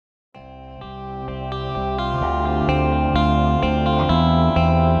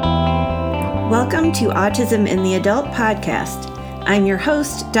Welcome to Autism in the Adult podcast. I'm your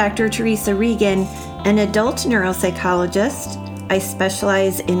host, Dr. Teresa Regan, an adult neuropsychologist. I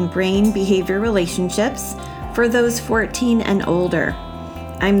specialize in brain-behavior relationships for those 14 and older.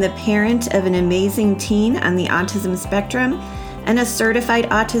 I'm the parent of an amazing teen on the autism spectrum and a certified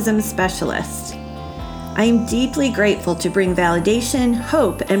autism specialist. I am deeply grateful to bring validation,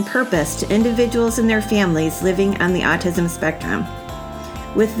 hope, and purpose to individuals and their families living on the autism spectrum.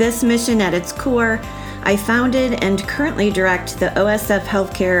 With this mission at its core, I founded and currently direct the OSF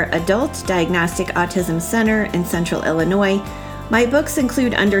Healthcare Adult Diagnostic Autism Center in Central Illinois. My books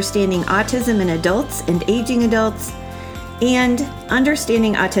include Understanding Autism in Adults and Aging Adults and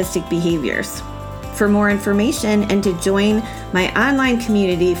Understanding Autistic Behaviors. For more information and to join my online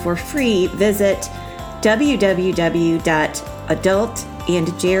community for free, visit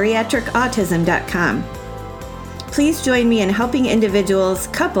www.adultandgeriatricautism.com. Please join me in helping individuals,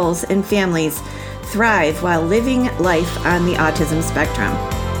 couples, and families thrive while living life on the autism spectrum.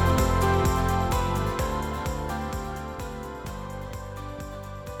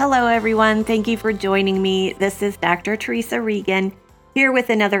 Hello, everyone. Thank you for joining me. This is Dr. Teresa Regan, here with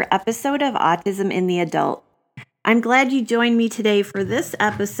another episode of Autism in the Adult. I'm glad you joined me today for this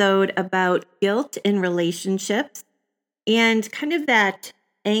episode about guilt in relationships and kind of that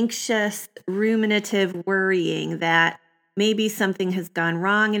anxious, ruminative worrying that maybe something has gone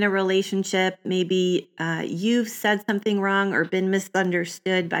wrong in a relationship. Maybe you've said something wrong or been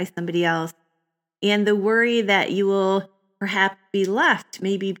misunderstood by somebody else. And the worry that you will perhaps be left.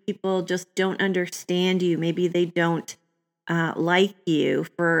 Maybe people just don't understand you. Maybe they don't like you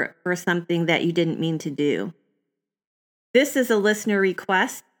for something that you didn't mean to do. This is a listener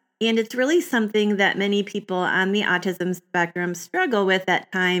request, and it's really something that many people on the autism spectrum struggle with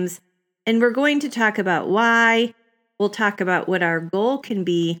at times. And we're going to talk about why. We'll talk about what our goal can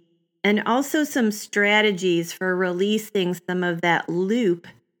be, and also some strategies for releasing some of that loop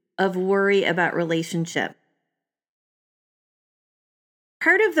of worry about relationships.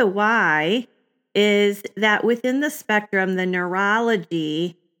 Part of the why is that within the spectrum, the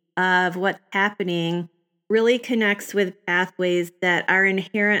neurology of what's happening really connects with pathways that are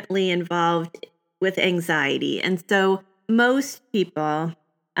inherently involved with anxiety. And so most people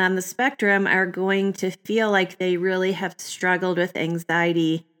on the spectrum are going to feel like they really have struggled with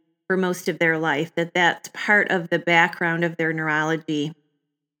anxiety for most of their life, that's part of the background of their neurology.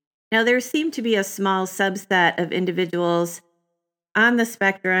 Now, there seem to be a small subset of individuals on the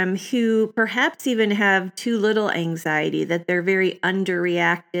spectrum who perhaps even have too little anxiety, that they're very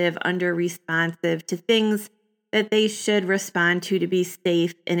underreactive, under-responsive to things that they should respond to be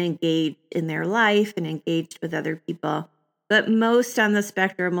safe and engaged in their life and engaged with other people. But most on the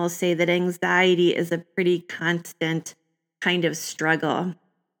spectrum will say that anxiety is a pretty constant kind of struggle.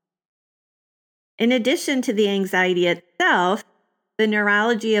 In addition to the anxiety itself, the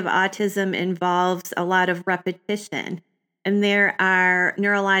neurology of autism involves a lot of repetition. And there are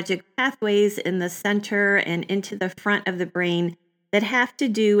neurologic pathways in the center and into the front of the brain that have to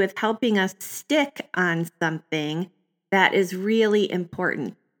do with helping us stick on something that is really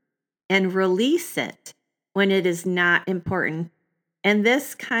important and release it when it is not important. And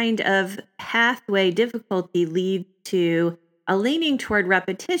this kind of pathway difficulty leads to a leaning toward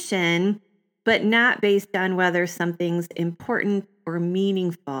repetition, but not based on whether something's important or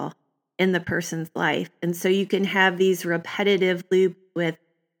meaningful in the person's life. And so you can have these repetitive loops with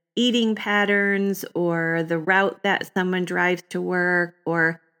eating patterns or the route that someone drives to work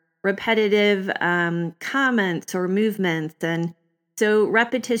or repetitive comments or movements. And so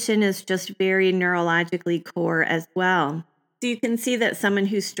repetition is just very neurologically core as well. So you can see that someone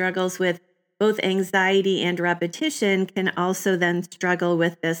who struggles with both anxiety and repetition can also then struggle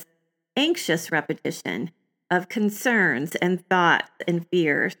with this anxious repetition of concerns and thoughts and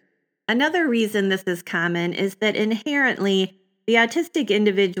fears. Another reason this is common is that inherently the autistic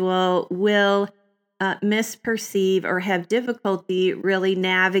individual will misperceive or have difficulty really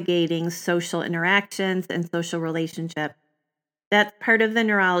navigating social interactions and social relationships. That's part of the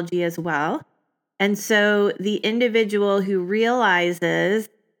neurology as well. And so the individual who realizes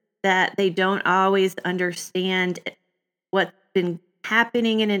that they don't always understand what's been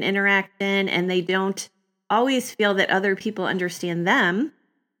happening in an interaction and they don't always feel that other people understand them,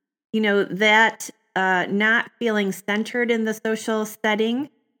 that not feeling centered in the social setting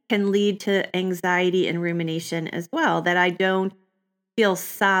can lead to anxiety and rumination as well, that I don't feel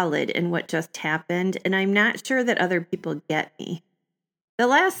solid in what just happened, and I'm not sure that other people get me. The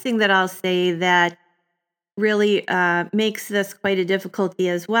last thing that I'll say that really makes this quite a difficulty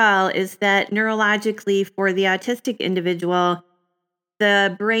as well is that neurologically for the autistic individual,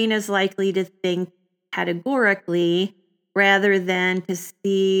 the brain is likely to think categorically rather than to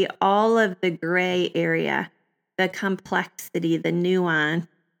see all of the gray area, the complexity, the nuance.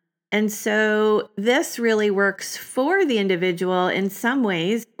 And so this really works for the individual in some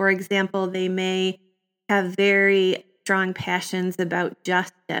ways. For example, they may have very strong passions about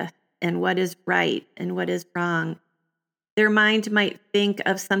justice and what is right and what is wrong. Their mind might think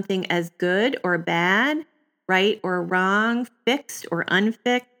of something as good or bad, right or wrong, fixed or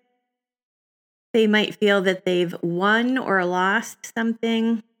unfixed. They might feel that they've won or lost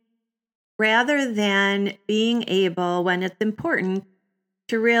something, rather than being able, when it's important,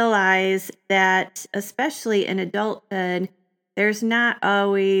 to realize that, especially in adulthood, there's not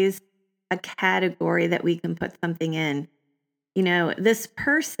always a category that we can put something in. This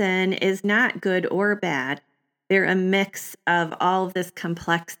person is not good or bad. They're a mix of all of this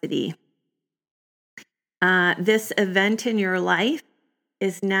complexity. This event in your life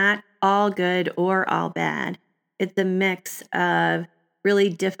is not all good or all bad. It's a mix of really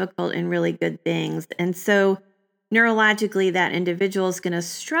difficult and really good things. And so neurologically, that individual is going to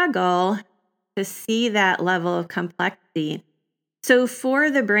struggle to see that level of complexity. So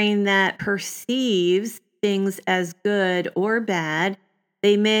for the brain that perceives things as good or bad,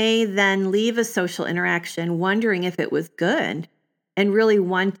 they may then leave a social interaction wondering if it was good and really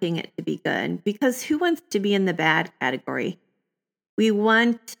wanting it to be good. Because who wants to be in the bad category? We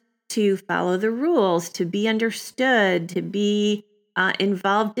want to follow the rules, to be understood, to be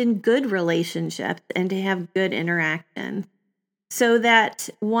involved in good relationships, and to have good interaction. So that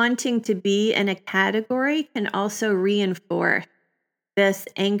wanting to be in a category can also reinforce this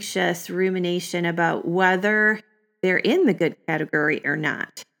anxious rumination about whether they're in the good category or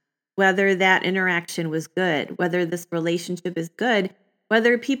not, whether that interaction was good, whether this relationship is good,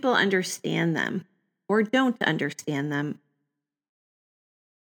 whether people understand them or don't understand them.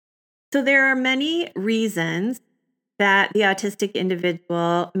 So there are many reasons that the autistic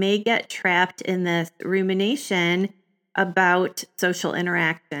individual may get trapped in this rumination about social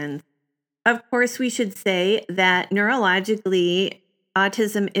interactions. Of course, we should say that neurologically,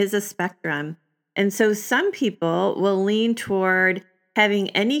 autism is a spectrum. And so some people will lean toward having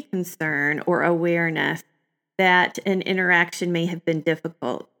any concern or awareness that an interaction may have been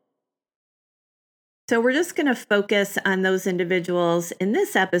difficult. So we're just going to focus on those individuals in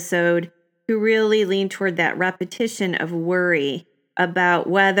this episode who really lean toward that repetition of worry about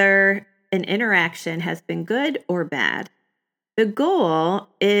whether an interaction has been good or bad. The goal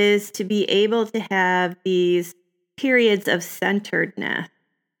is to be able to have these periods of centeredness,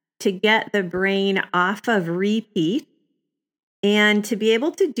 to get the brain off of repeat, and to be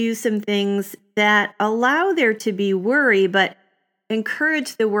able to do some things that allow there to be worry, but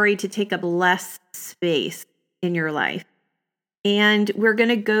encourage the worry to take up less space in your life. And we're going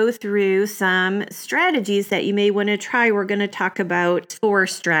to go through some strategies that you may want to try. We're going to talk about 4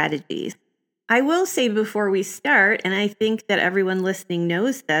 strategies. I will say before we start, and I think that everyone listening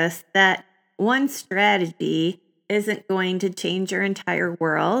knows this, that one strategy isn't going to change your entire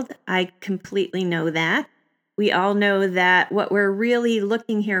world. I completely know that. We all know that what we're really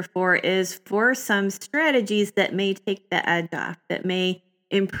looking here for is for some strategies that may take the edge off, that may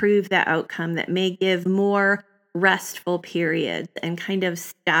improve the outcome, that may give more restful periods and kind of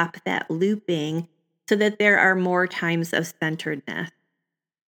stop that looping so that there are more times of centeredness.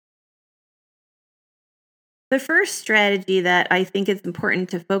 The first strategy that I think is important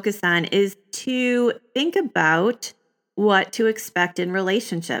to focus on is to think about what to expect in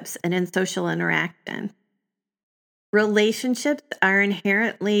relationships and in social interaction. Relationships are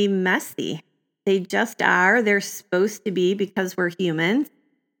inherently messy. They just are. They're supposed to be because we're humans.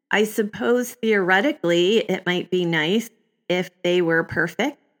 I suppose theoretically it might be nice if they were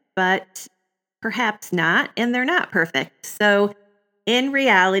perfect, but perhaps not, and they're not perfect. So in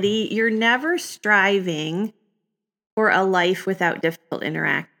reality, you're never striving for a life without difficult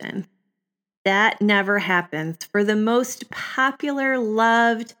interaction. That never happens. For the most popular,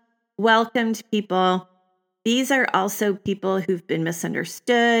 loved, welcomed people, these are also people who've been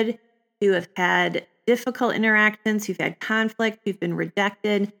misunderstood, who have had difficult interactions, who've had conflict, who've been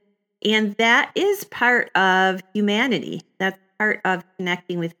rejected. And that is part of humanity. That's part of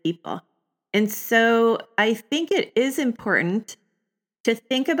connecting with people. And so I think it is important to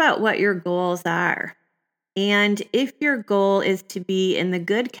think about what your goals are. And if your goal is to be in the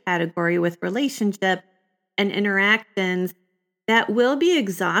good category with relationship and interactions, that will be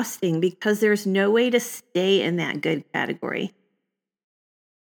exhausting because there's no way to stay in that good category.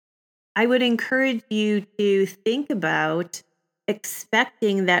 I would encourage you to think about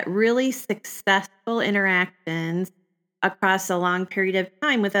expecting that really successful interactions across a long period of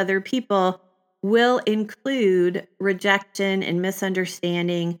time with other people will include rejection and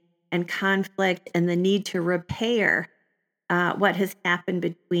misunderstanding and conflict and the need to repair what has happened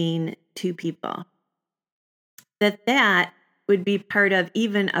between two people. That would be part of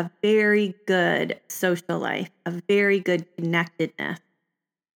even a very good social life, a very good connectedness.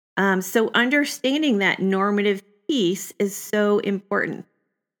 So understanding that normative piece is so important.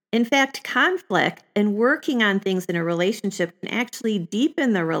 In fact, conflict and working on things in a relationship can actually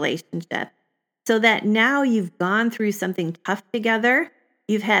deepen the relationship so that now you've gone through something tough together,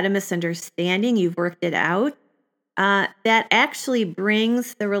 you've had a misunderstanding, you've worked it out. That actually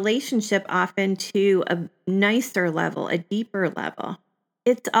brings the relationship often to a nicer level, a deeper level.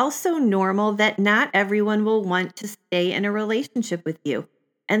 It's also normal that not everyone will want to stay in a relationship with you,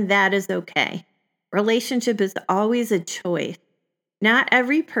 and that is okay. Relationship is always a choice. Not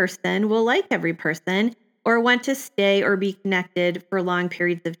every person will like every person or want to stay or be connected for long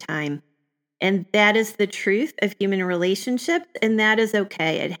periods of time. And that is the truth of human relationships, and that is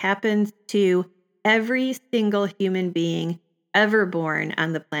okay. It happens to every single human being ever born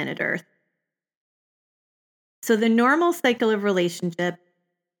on the planet Earth. So the normal cycle of relationship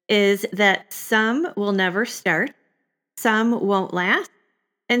is that some will never start, some won't last,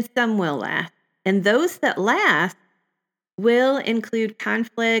 and some will last. And those that last will include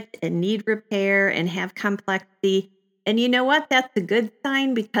conflict and need repair and have complexity. And you know what? That's a good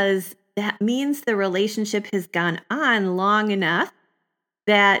sign because that means the relationship has gone on long enough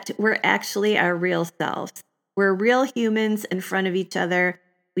that we're actually our real selves. We're real humans in front of each other.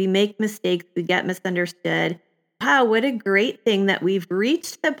 We make mistakes. We get misunderstood. Wow, what a great thing that we've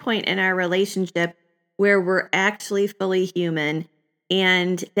reached the point in our relationship where we're actually fully human.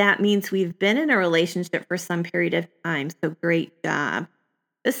 And that means we've been in a relationship for some period of time. So great job.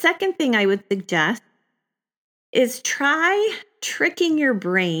 The second thing I would suggest is try tricking your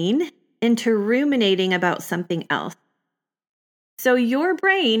brain into ruminating about something else. So your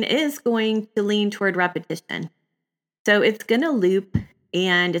brain is going to lean toward repetition. So it's going to loop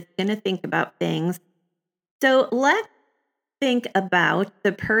and it's going to think about things. So let's think about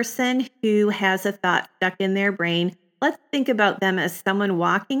the person who has a thought stuck in their brain. Let's think about them as someone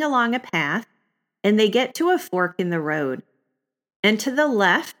walking along a path and they get to a fork in the road. And to the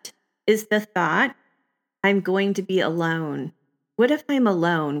left is the thought, I'm going to be alone. What if I'm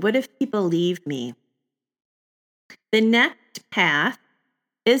alone? What if people leave me? The next path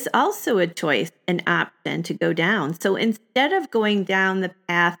is also a choice, an option to go down. So instead of going down the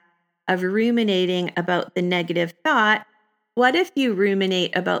path of ruminating about the negative thought, what if you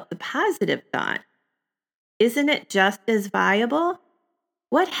ruminate about the positive thought? Isn't it just as viable?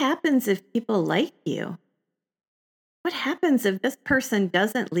 What happens if people like you? What happens if this person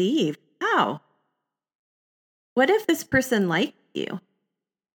doesn't leave? How? What if this person likes you?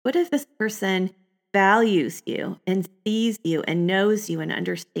 What if this person values you and sees you and knows you and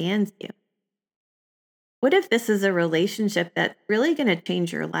understands you? What if this is a relationship that's really going to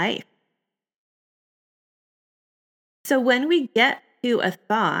change your life? So when we get to a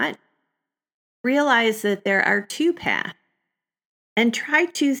thought, realize that there are two paths and try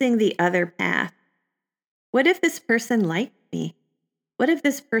choosing the other path. What if this person likes me? What if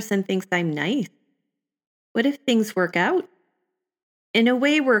this person thinks I'm nice? What if things work out? In a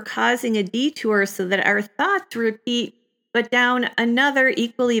way, we're causing a detour so that our thoughts repeat, but down another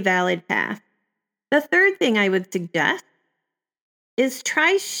equally valid path. The third thing I would suggest is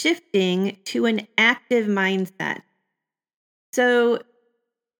try shifting to an active mindset. So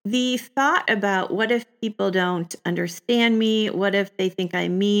the thought about what if people don't understand me? What if they think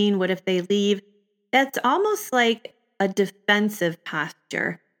I'm mean? What if they leave? That's almost like a defensive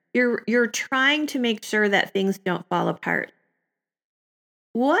posture. You're trying to make sure that things don't fall apart.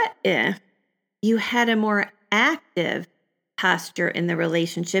 What if you had a more active posture in the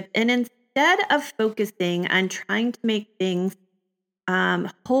relationship and instead of focusing on trying to make things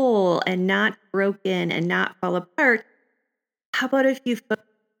whole and not broken and not fall apart, how about if you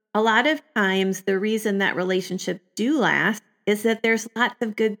a lot of times the reason that relationships do last is that there's lots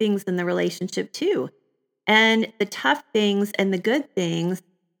of good things in the relationship too. And the tough things and the good things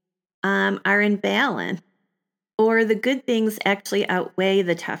are in balance, or the good things actually outweigh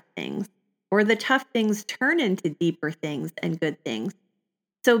the tough things, or the tough things turn into deeper things and good things.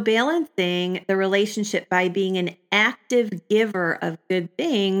 So balancing the relationship by being an active giver of good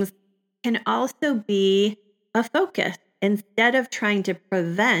things can also be a focus instead of trying to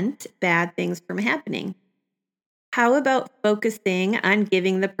prevent bad things from happening. How about focusing on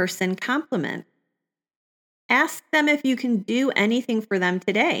giving the person compliments? Ask them if you can do anything for them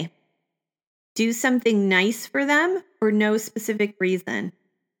today. do something nice for them for no specific reason.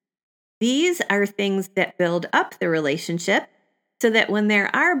 These are things that build up the relationship so that when there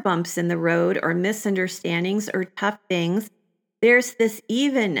are bumps in the road or misunderstandings or tough things, there's this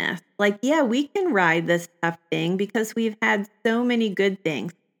evenness. Like, yeah, we can ride this tough thing because we've had so many good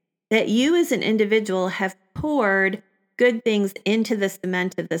things that you as an individual have poured good things into the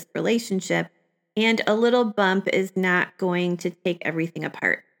cement of this relationship, and a little bump is not going to take everything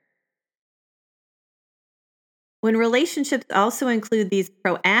apart. When relationships also include these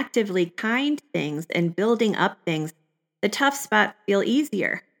proactively kind things and building up things, the tough spots feel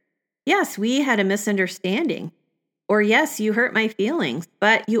easier. Yes, we had a misunderstanding. Or yes, you hurt my feelings,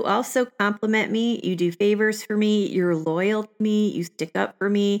 but you also compliment me, you do favors for me, you're loyal to me, you stick up for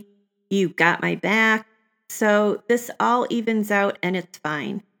me, you got my back. So this all evens out and it's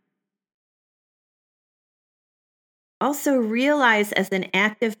fine. Also realize as an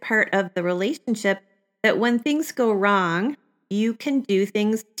active part of the relationship that when things go wrong, you can do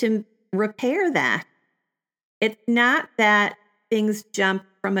things to repair that. It's not that things jump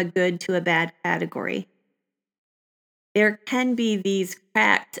from a good to a bad category. There can be these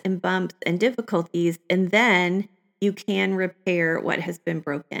cracks and bumps and difficulties, and then you can repair what has been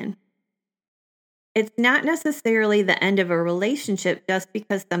broken. It's not necessarily the end of a relationship just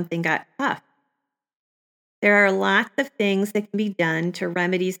because something got tough. There are lots of things that can be done to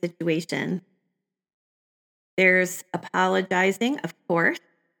remedy situations. There's apologizing, of course.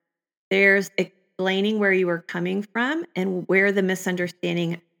 There's explaining where you were coming from and where the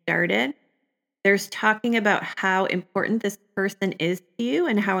misunderstanding started. There's talking about how important this person is to you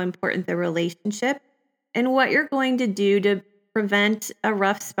and how important the relationship and what you're going to do to prevent a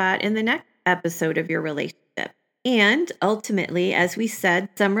rough spot in the next episode of your relationship. And ultimately, as we said,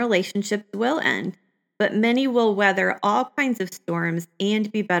 some relationships will end, but many will weather all kinds of storms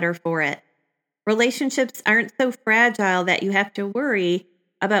and be better for it. Relationships aren't so fragile that you have to worry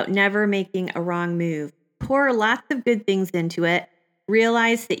about never making a wrong move. Pour lots of good things into it.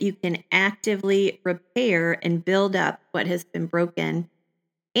 Realize that you can actively repair and build up what has been broken,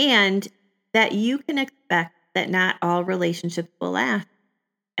 and that you can expect that not all relationships will last,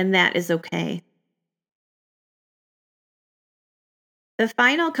 and that is okay. The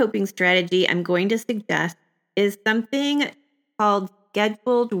final coping strategy I'm going to suggest is something called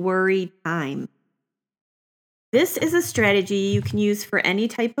scheduled worry time. This is a strategy you can use for any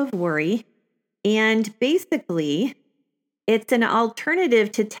type of worry, and basically, it's an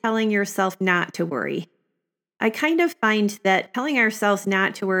alternative to telling yourself not to worry. I kind of find that telling ourselves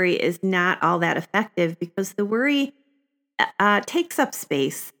not to worry is not all that effective because the worry takes up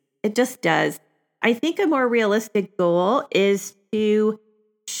space. It just does. I think a more realistic goal is to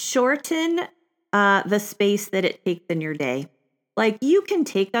shorten the space that it takes in your day. Like, you can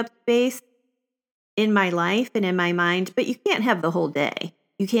take up space in my life and in my mind, but you can't have the whole day.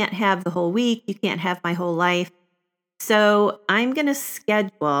 You can't have the whole week. You can't have my whole life. So I'm going to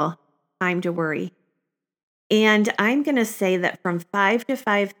schedule time to worry. And I'm going to say that from 5 to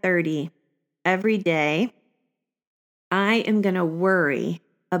 5:30 every day, I am going to worry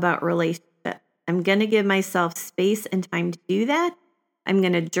about relationships. I'm going to give myself space and time to do that. I'm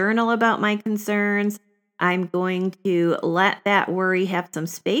going to journal about my concerns. I'm going to let that worry have some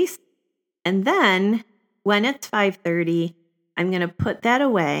space. And then when it's 5:30, I'm going to put that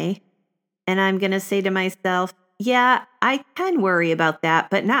away and I'm going to say to myself, yeah, I can worry about that,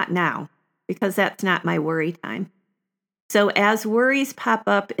 but not now, because that's not my worry time. So as worries pop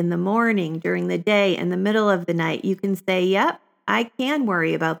up in the morning, during the day, in the middle of the night, you can say, yep, I can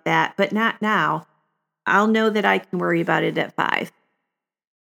worry about that, but not now. I'll know that I can worry about it at 5.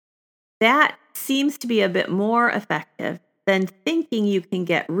 That seems to be a bit more effective than thinking you can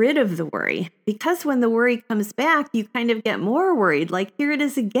get rid of the worry, because when the worry comes back, you kind of get more worried, like, here it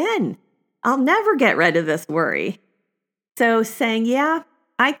is again. I'll never get rid of this worry. So saying, yeah,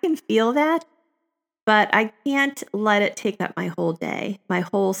 I can feel that, but I can't let it take up my whole day, my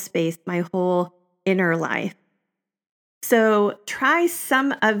whole space, my whole inner life. So try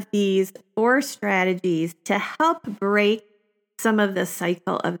some of these 4 strategies to help break some of the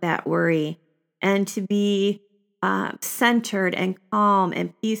cycle of that worry and to be centered and calm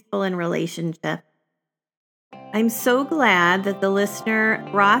and peaceful in relationship. I'm so glad that the listener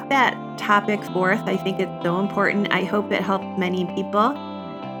brought that topic forth. I think it's so important. I hope it helps many people.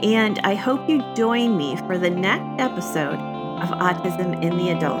 And I hope you join me for the next episode of Autism in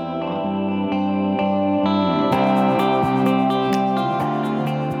the Adult.